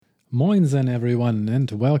Moinsen everyone, and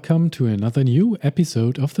welcome to another new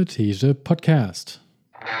episode of the Teje podcast.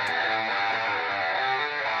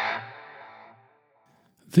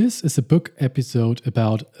 This is a book episode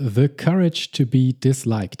about The Courage to be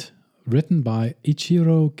Disliked, written by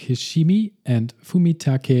Ichiro Kishimi and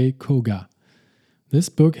Fumitake Koga. This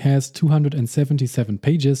book has 277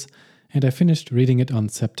 pages, and I finished reading it on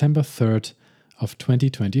September 3rd of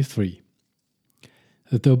 2023.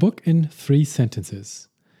 The book in 3 sentences.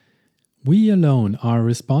 We alone are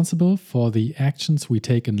responsible for the actions we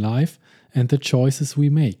take in life and the choices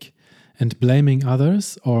we make, and blaming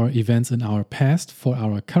others or events in our past for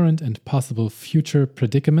our current and possible future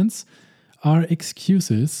predicaments are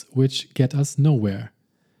excuses which get us nowhere.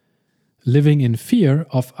 Living in fear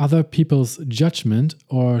of other people's judgment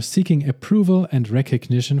or seeking approval and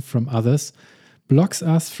recognition from others blocks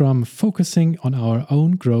us from focusing on our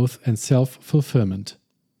own growth and self-fulfillment.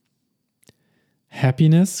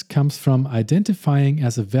 Happiness comes from identifying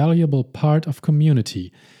as a valuable part of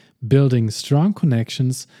community, building strong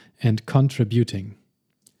connections, and contributing.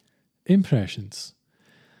 Impressions.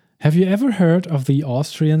 Have you ever heard of the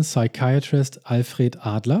Austrian psychiatrist Alfred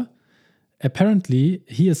Adler? Apparently,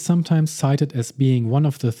 he is sometimes cited as being one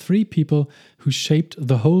of the 3 people who shaped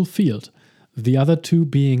the whole field, the other 2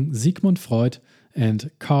 being Sigmund Freud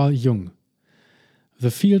and Carl Jung. The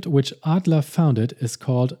field which Adler founded is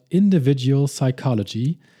called individual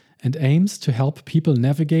psychology and aims to help people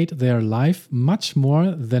navigate their life much more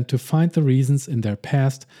than to find the reasons in their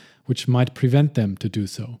past which might prevent them to do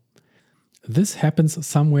so. This happens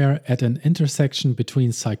somewhere at an intersection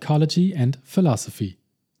between psychology and philosophy.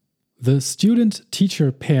 The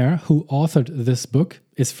student-teacher pair who authored this book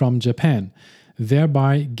is from Japan,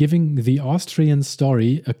 thereby giving the Austrian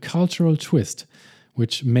story a cultural twist,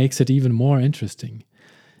 which makes it even more interesting.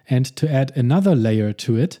 And to add another layer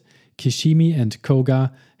to it, Kishimi and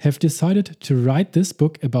Koga have decided to write this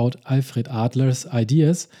book about Alfred Adler's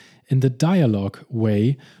ideas in the dialogue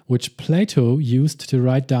way which Plato used to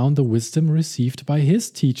write down the wisdom received by his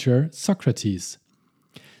teacher Socrates.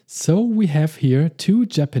 So we have here 2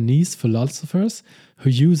 Japanese philosophers who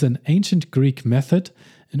use an ancient Greek method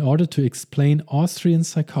in order to explain Austrian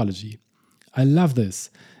psychology. I love this,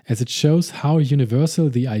 as it shows how universal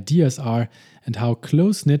the ideas are and how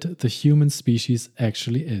close-knit the human species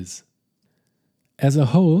actually is. As a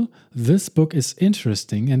whole, this book is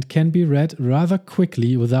interesting and can be read rather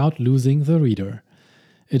quickly without losing the reader.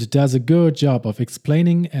 It does a good job of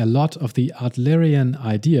explaining a lot of the Adlerian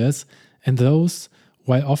ideas, and those,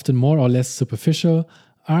 while often more or less superficial,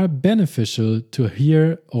 are beneficial to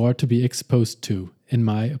hear or to be exposed to, in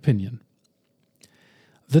my opinion.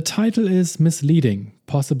 The title is misleading,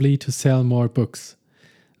 possibly to sell more books.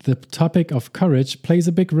 The topic of courage plays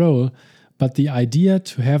a big role, but the idea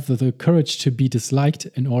to have the courage to be disliked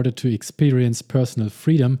in order to experience personal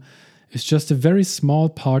freedom is just a very small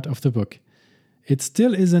part of the book. It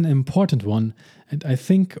still is an important one, and I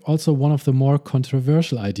think also one of the more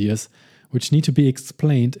controversial ideas, which need to be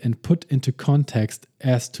explained and put into context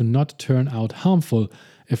as to not turn out harmful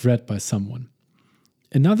if read by someone.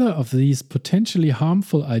 Another of these potentially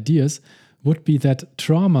harmful ideas would be that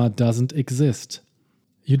trauma doesn't exist.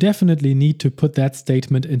 You definitely need to put that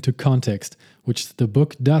statement into context, which the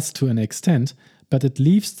book does to an extent, but it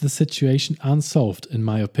leaves the situation unsolved in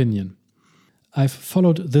my opinion. I've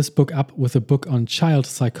followed this book up with a book on child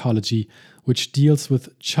psychology, which deals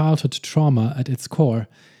with childhood trauma at its core,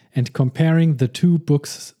 and comparing the 2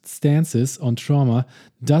 books' stances on trauma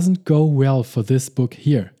doesn't go well for this book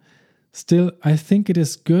here. Still, I think it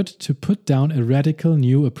is good to put down a radical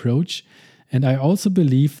new approach, and I also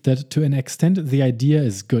believe that to an extent the idea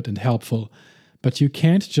is good and helpful, but you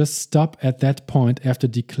can't just stop at that point after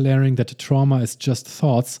declaring that trauma is just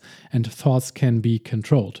thoughts and thoughts can be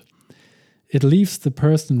controlled. It leaves the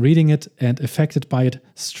person reading it and affected by it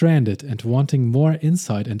stranded and wanting more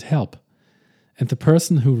insight and help. And the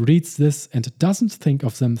person who reads this and doesn't think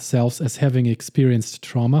of themselves as having experienced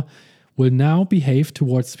trauma will now behave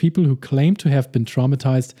towards people who claim to have been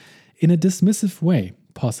traumatized in a dismissive way,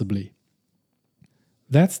 possibly.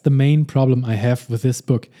 That's the main problem I have with this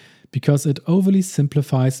book, because it overly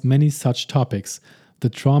simplifies many such topics, the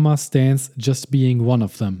trauma stance just being one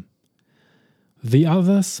of them. The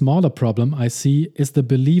other smaller problem I see is the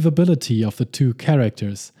believability of the 2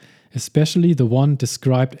 characters, especially the one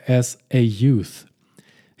described as a youth.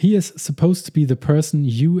 He is supposed to be the person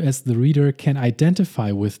you as the reader can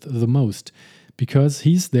identify with the most, because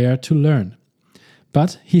he's there to learn.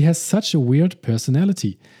 But he has such a weird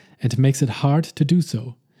personality, and makes it hard to do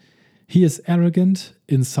so. He is arrogant,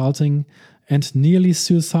 insulting, and nearly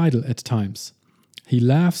suicidal at times. He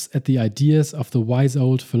laughs at the ideas of the wise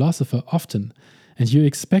old philosopher often, and you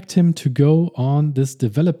expect him to go on this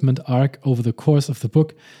development arc over the course of the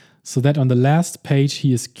book, so that on the last page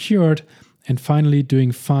he is cured and finally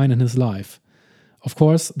doing fine in his life. Of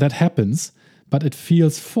course, that happens, but it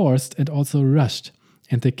feels forced and also rushed,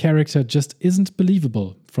 and the character just isn't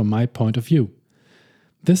believable from my point of view.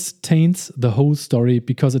 This taints the whole story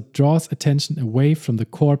because it draws attention away from the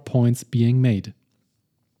core points being made.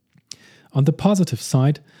 On the positive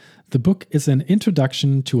side, the book is an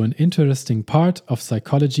introduction to an interesting part of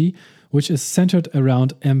psychology which is centered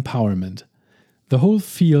around empowerment. The whole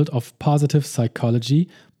field of positive psychology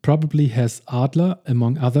probably has Adler,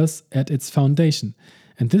 among others, at its foundation,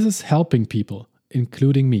 and this is helping people,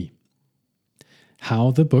 including me.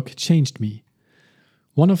 How the book changed me.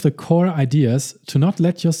 One of the core ideas, to not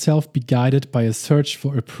let yourself be guided by a search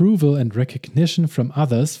for approval and recognition from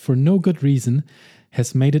others for no good reason,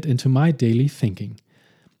 has made it into my daily thinking.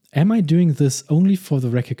 Am I doing this only for the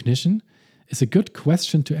recognition? Is a good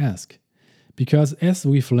question to ask. Because as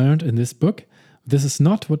we've learned in this book, this is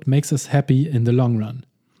not what makes us happy in the long run.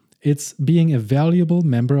 It's being a valuable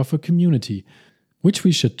member of a community, which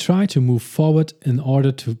we should try to move forward in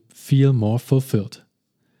order to feel more fulfilled.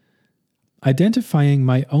 Identifying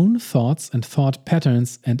my own thoughts and thought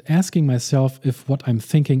patterns and asking myself if what I'm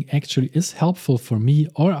thinking actually is helpful for me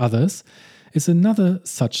or others is another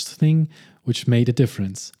such thing which made a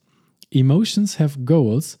difference. Emotions have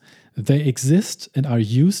goals, they exist and are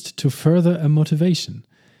used to further a motivation.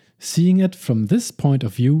 Seeing it from this point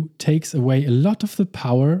of view takes away a lot of the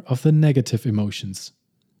power of the negative emotions.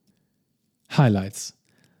 Highlights.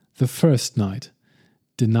 The first night.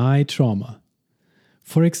 Deny trauma.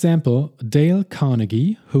 For example, Dale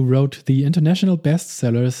Carnegie, who wrote the international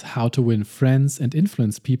bestsellers How to Win Friends and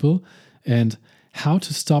Influence People and How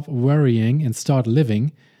to Stop Worrying and Start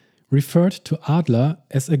Living, referred to Adler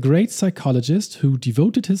as a great psychologist who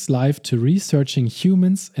devoted his life to researching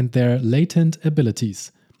humans and their latent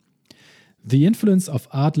abilities. The influence of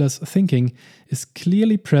Adler's thinking is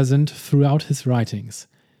clearly present throughout his writings.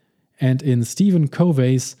 And in Stephen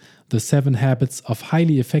Covey's The 7 Habits of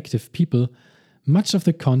Highly Effective People, much of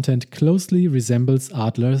the content closely resembles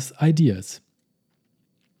Adler's ideas.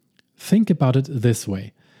 Think about it this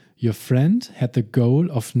way. Your friend had the goal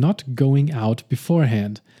of not going out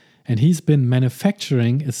beforehand, and he's been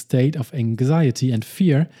manufacturing a state of anxiety and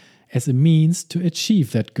fear as a means to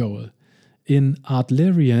achieve that goal. In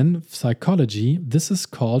Adlerian psychology, this is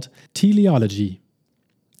called teleology.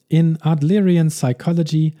 In Adlerian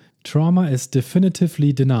psychology, trauma is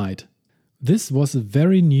definitively denied. This was a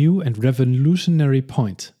very new and revolutionary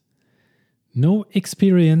point. No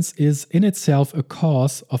experience is in itself a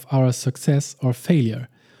cause of our success or failure.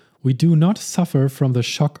 We do not suffer from the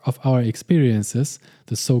shock of our experiences,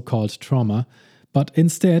 the so-called trauma, but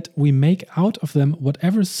instead we make out of them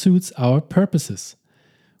whatever suits our purposes.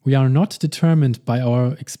 We are not determined by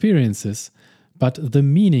our experiences, but the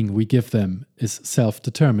meaning we give them is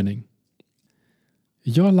self-determining.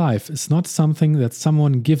 Your life is not something that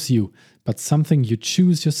someone gives you, but something you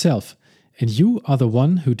choose yourself, and you are the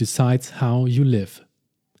one who decides how you live.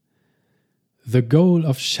 The goal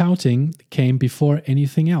of shouting came before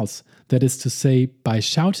anything else. That is to say, by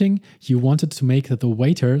shouting, you wanted to make the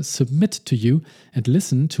waiter submit to you and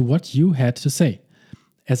listen to what you had to say.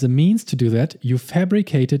 As a means to do that, you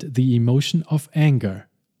fabricated the emotion of anger.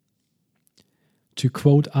 To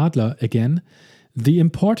quote Adler again, the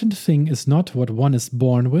important thing is not what one is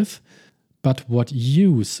born with, but what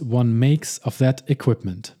use one makes of that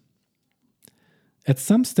equipment. At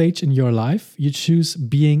some stage in your life, you choose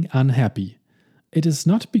being unhappy. It is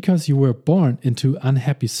not because you were born into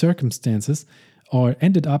unhappy circumstances or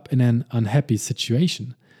ended up in an unhappy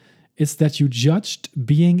situation. It's that you judged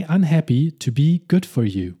being unhappy to be good for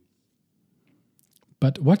you.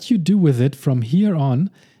 But what you do with it from here on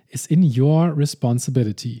is in your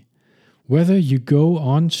responsibility. Whether you go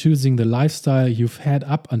on choosing the lifestyle you've had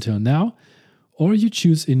up until now, or you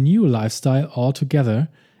choose a new lifestyle altogether,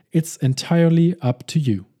 it's entirely up to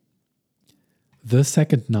you. The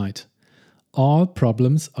second night. All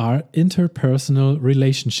problems are interpersonal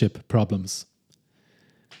relationship problems.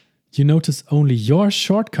 You notice only your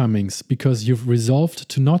shortcomings because you've resolved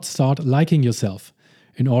to not start liking yourself.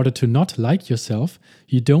 In order to not like yourself,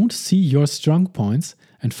 you don't see your strong points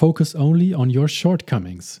and focus only on your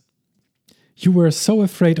shortcomings. You were so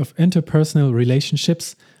afraid of interpersonal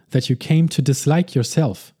relationships that you came to dislike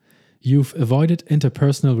yourself. You've avoided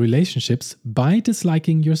interpersonal relationships by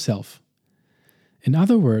disliking yourself. In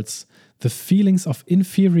other words, the feelings of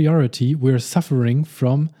inferiority we're suffering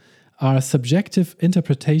from are subjective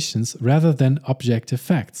interpretations rather than objective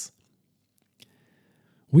facts.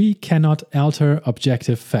 We cannot alter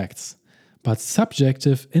objective facts, but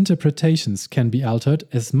subjective interpretations can be altered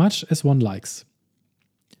as much as one likes.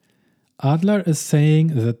 Adler is saying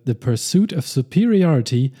that the pursuit of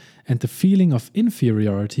superiority and the feeling of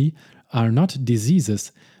inferiority are not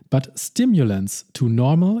diseases, but stimulants to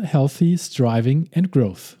normal, healthy striving and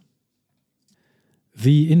growth.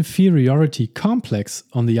 The inferiority complex,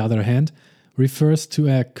 on the other hand, refers to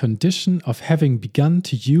a condition of having begun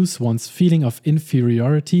to use one's feeling of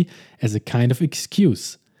inferiority as a kind of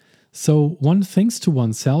excuse. So one thinks to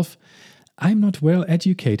oneself, I'm not well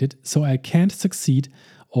educated, so I can't succeed,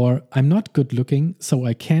 or I'm not good looking, so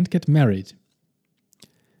I can't get married.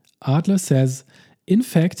 Adler says, in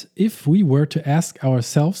fact, if we were to ask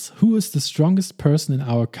ourselves who is the strongest person in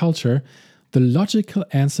our culture, the logical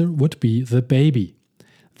answer would be the baby.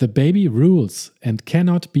 The baby rules and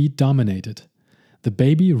cannot be dominated. The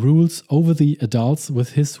baby rules over the adults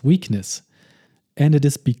with his weakness. And it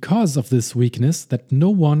is because of this weakness that no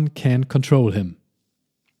one can control him.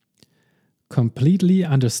 Completely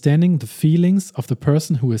understanding the feelings of the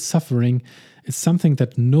person who is suffering is something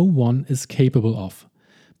that no one is capable of.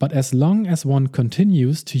 But as long as one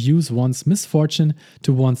continues to use one's misfortune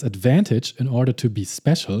to one's advantage in order to be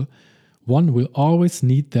special, one will always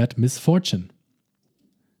need that misfortune.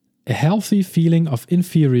 A healthy feeling of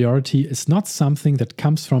inferiority is not something that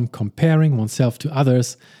comes from comparing oneself to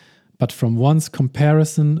others, but from one's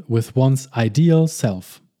comparison with one's ideal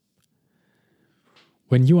self.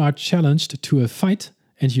 When you are challenged to a fight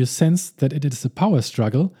and you sense that it is a power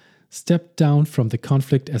struggle, step down from the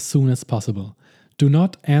conflict as soon as possible. Do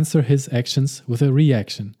not answer his actions with a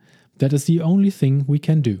reaction. That is the only thing we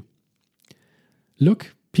can do.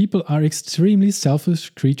 Look, people are extremely selfish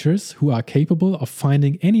creatures who are capable of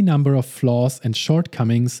finding any number of flaws and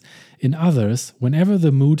shortcomings in others whenever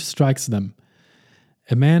the mood strikes them.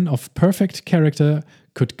 A man of perfect character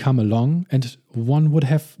could come along and one would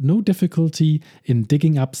have no difficulty in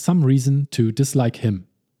digging up some reason to dislike him.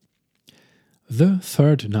 The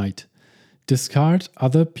third night. Discard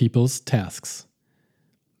other people's tasks.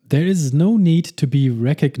 There is no need to be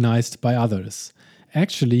recognized by others.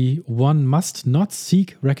 Actually, one must not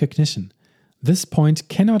seek recognition. This point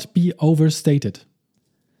cannot be overstated.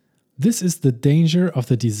 This is the danger of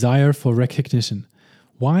the desire for recognition.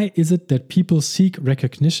 Why is it that people seek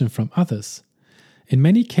recognition from others? In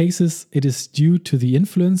many cases, it is due to the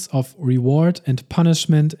influence of reward and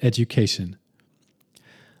punishment education.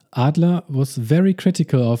 Adler was very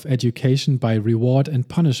critical of education by reward and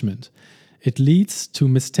punishment. It leads to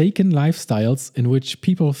mistaken lifestyles in which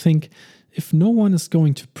people think, if no one is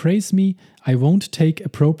going to praise me, I won't take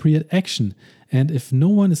appropriate action, and if no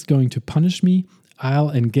one is going to punish me,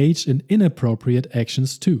 I'll engage in inappropriate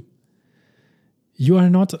actions too. You are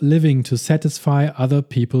not living to satisfy other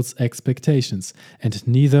people's expectations, and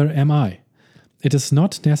neither am I. It is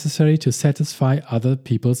not necessary to satisfy other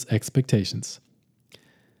people's expectations.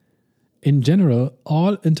 In general,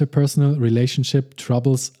 all interpersonal relationship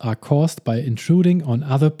troubles are caused by intruding on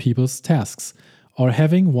other people's tasks, or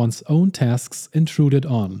having one's own tasks intruded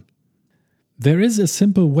on. There is a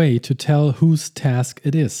simple way to tell whose task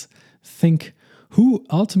it is. Think, who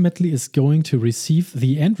ultimately is going to receive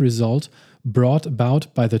the end result brought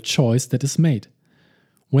about by the choice that is made?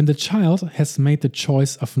 When the child has made the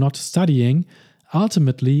choice of not studying,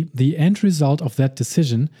 ultimately the end result of that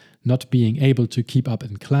decision, not being able to keep up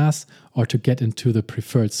in class or to get into the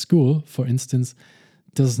preferred school, for instance,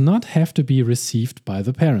 does not have to be received by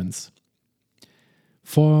the parents.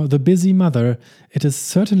 For the busy mother, it is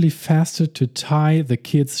certainly faster to tie the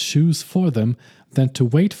kid's shoes for them than to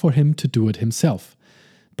wait for him to do it himself.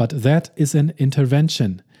 But that is an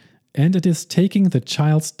intervention, and it is taking the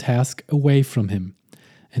child's task away from him.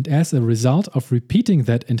 And as a result of repeating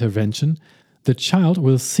that intervention, the child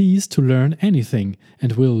will cease to learn anything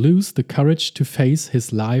and will lose the courage to face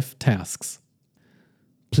his life tasks.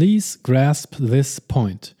 Please grasp this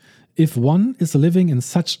point. If one is living in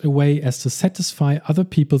such a way as to satisfy other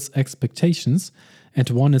people's expectations, and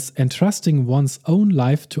one is entrusting one's own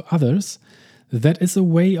life to others, that is a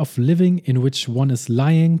way of living in which one is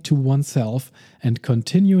lying to oneself and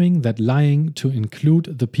continuing that lying to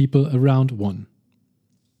include the people around one.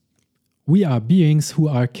 We are beings who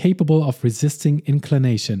are capable of resisting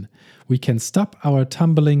inclination. We can stop our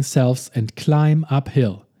tumbling selves and climb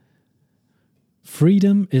uphill.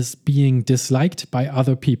 Freedom is being disliked by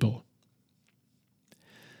other people.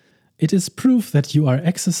 It is proof that you are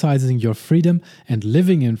exercising your freedom and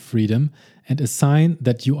living in freedom, and a sign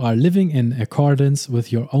that you are living in accordance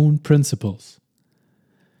with your own principles.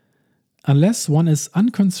 Unless one is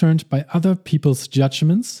unconcerned by other people's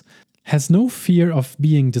judgments, has no fear of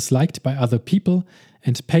being disliked by other people,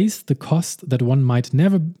 and pays the cost that one might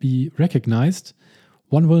never be recognized,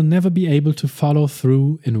 one will never be able to follow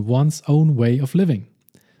through in one's own way of living.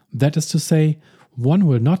 That is to say, one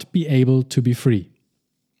will not be able to be free.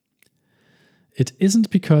 It isn't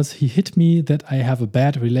because he hit me that I have a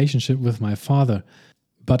bad relationship with my father,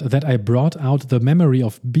 but that I brought out the memory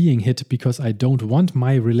of being hit because I don't want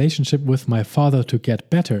my relationship with my father to get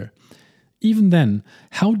better. Even then,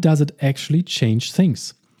 how does it actually change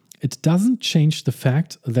things? It doesn't change the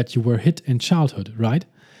fact that you were hit in childhood, right?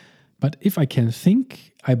 But if I can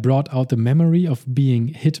think I brought out the memory of being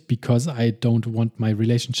hit because I don't want my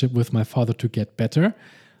relationship with my father to get better,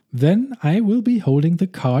 then I will be holding the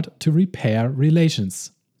card to repair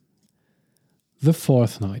relations. The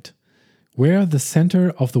fourth night, where the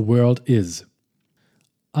center of the world is.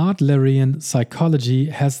 Adlerian psychology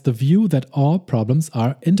has the view that all problems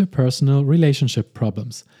are interpersonal relationship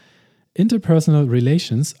problems. Interpersonal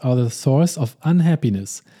relations are the source of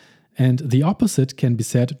unhappiness, and the opposite can be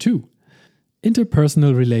said too.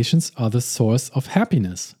 Interpersonal relations are the source of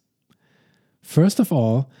happiness. First of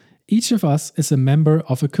all, each of us is a member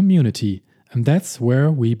of a community, and that's where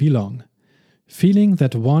we belong. Feeling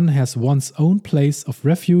that one has one's own place of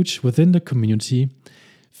refuge within the community,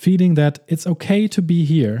 feeling that it's okay to be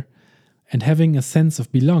here, and having a sense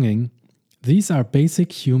of belonging, these are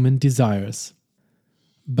basic human desires.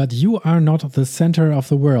 But you are not the center of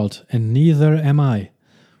the world, and neither am I.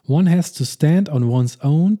 One has to stand on one's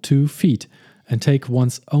own 2 feet and take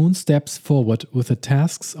one's own steps forward with the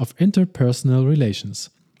tasks of interpersonal relations.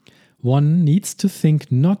 One needs to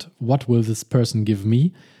think not what will this person give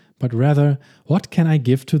me, but rather what can I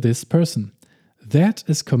give to this person. That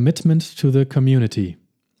is commitment to the community.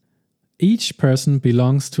 Each person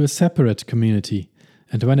belongs to a separate community,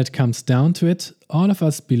 and when it comes down to it, all of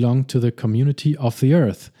us belong to the community of the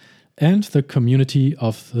earth and the community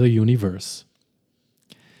of the universe.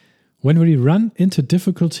 When we run into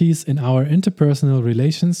difficulties in our interpersonal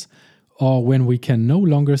relations, or when we can no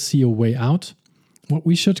longer see a way out, what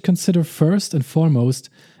we should consider first and foremost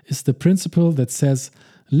is the principle that says,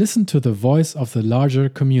 listen to the voice of the larger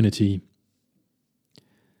community.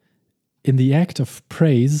 In the act of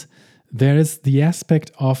praise, there is the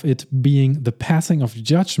aspect of it being the passing of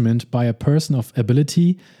judgment by a person of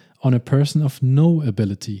ability on a person of no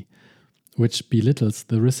ability, which belittles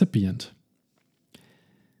the recipient.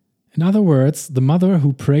 In other words, the mother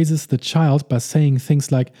who praises the child by saying things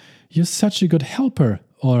like, "You're such a good helper,"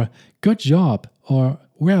 or "Good job," or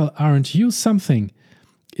 "Well, aren't you something?"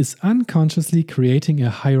 is unconsciously creating a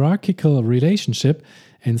hierarchical relationship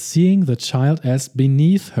and seeing the child as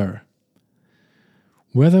beneath her.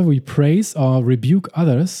 Whether we praise or rebuke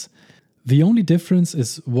others, the only difference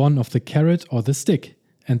is one of the carrot or the stick,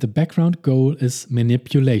 and the background goal is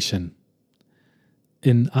manipulation.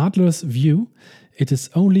 In Adler's view, it is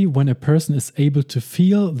only when a person is able to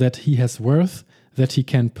feel that he has worth that he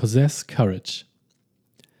can possess courage.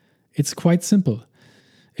 It's quite simple.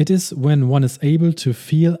 It is when one is able to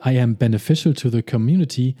feel I am beneficial to the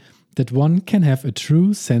community that one can have a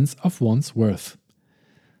true sense of one's worth.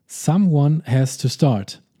 Someone has to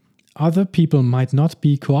start. Other people might not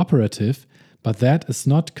be cooperative, but that is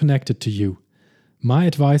not connected to you. My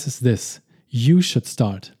advice is this: you should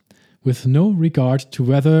start, with no regard to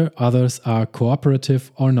whether others are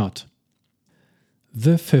cooperative or not.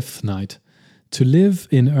 The fifth night, to live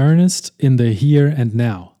in earnest in the here and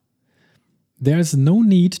now. There is no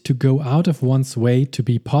need to go out of one's way to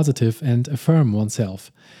be positive and affirm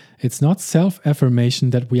oneself. It's not self-affirmation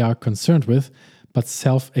that we are concerned with, but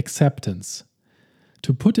self-acceptance.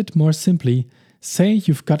 To put it more simply, say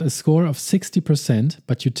you've got a score of 60%,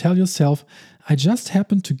 but you tell yourself, I just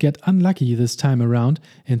happened to get unlucky this time around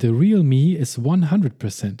and the real me is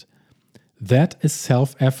 100%. That is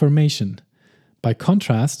self-affirmation. By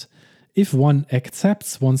contrast, if one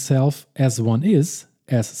accepts oneself as one is,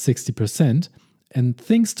 as 60%, and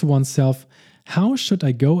thinks to oneself, how should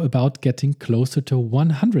I go about getting closer to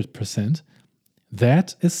 100%?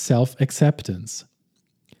 That is self-acceptance.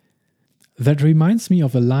 That reminds me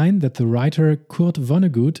of a line that the writer Kurt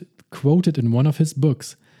Vonnegut quoted in one of his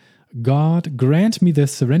books. God grant me the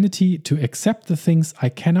serenity to accept the things I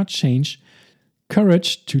cannot change,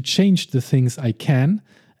 courage to change the things I can,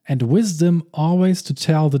 and wisdom always to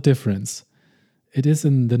tell the difference. It is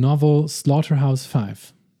in the novel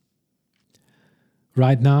Slaughterhouse-Five.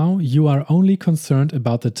 Right now, you are only concerned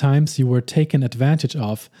about the times you were taken advantage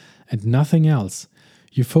of and nothing else.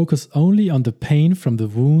 You focus only on the pain from the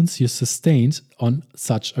wounds you sustained on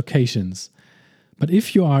such occasions. But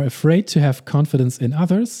if you are afraid to have confidence in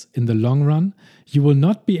others in the long run, you will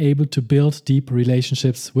not be able to build deep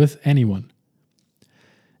relationships with anyone.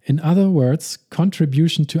 In other words,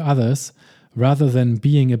 contribution to others, rather than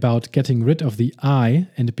being about getting rid of the I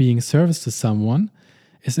and being service to someone,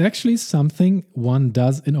 is actually something one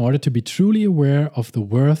does in order to be truly aware of the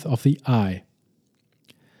worth of the I.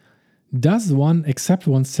 Does one accept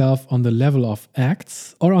oneself on the level of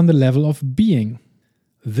acts or on the level of being?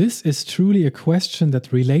 This is truly a question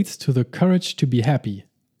that relates to the courage to be happy.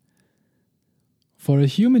 For a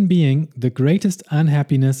human being, the greatest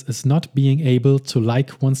unhappiness is not being able to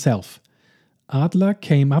like oneself. Adler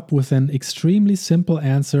came up with an extremely simple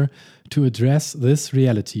answer to address this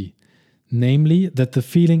reality, namely that the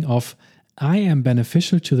feeling of I am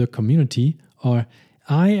beneficial to the community or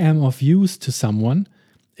I am of use to someone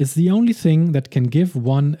is the only thing that can give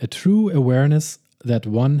one a true awareness that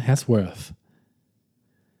one has worth.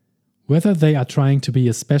 Whether they are trying to be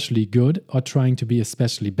especially good or trying to be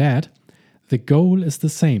especially bad, the goal is the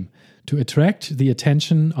same: to attract the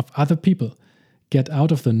attention of other people, get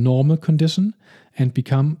out of the normal condition, and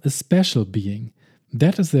become a special being.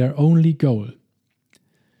 That is their only goal.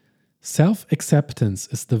 Self-acceptance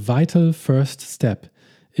is the vital first step.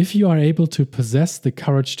 If you are able to possess the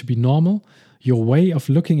courage to be normal, your way of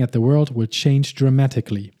looking at the world will change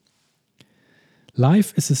dramatically.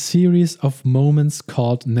 Life is a series of moments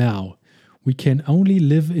called now. We can only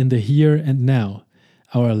live in the here and now.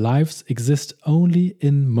 Our lives exist only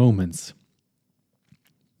in moments.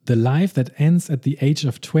 The life that ends at the age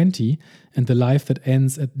of 20 and the life that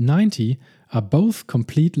ends at 90 are both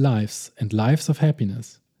complete lives and lives of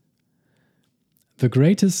happiness. The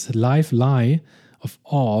greatest life lie of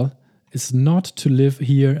all is not to live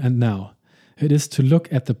here and now. It is to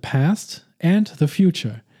look at the past and the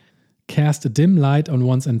future, cast a dim light on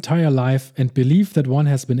one's entire life and believe that one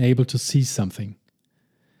has been able to see something.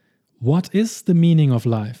 What is the meaning of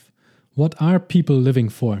life? What are people living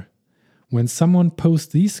for? When someone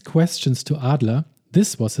posed these questions to Adler,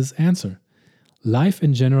 this was his answer. Life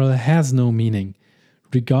in general has no meaning.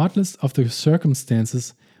 Regardless of the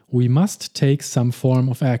circumstances, we must take some form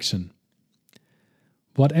of action.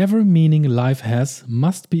 Whatever meaning life has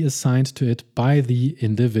must be assigned to it by the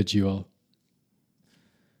individual.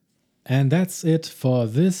 And that's it for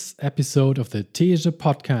this episode of the Teje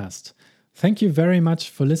podcast. Thank you very much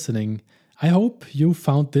for listening. I hope you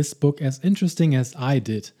found this book as interesting as I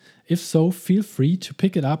did. If so, feel free to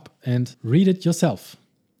pick it up and read it yourself.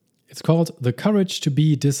 It's called The Courage to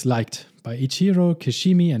be Disliked by Ichiro,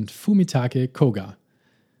 Kishimi and Fumitake Koga.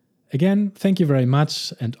 Again, thank you very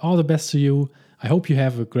much and all the best to you. I hope you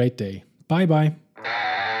have a great day. Bye bye.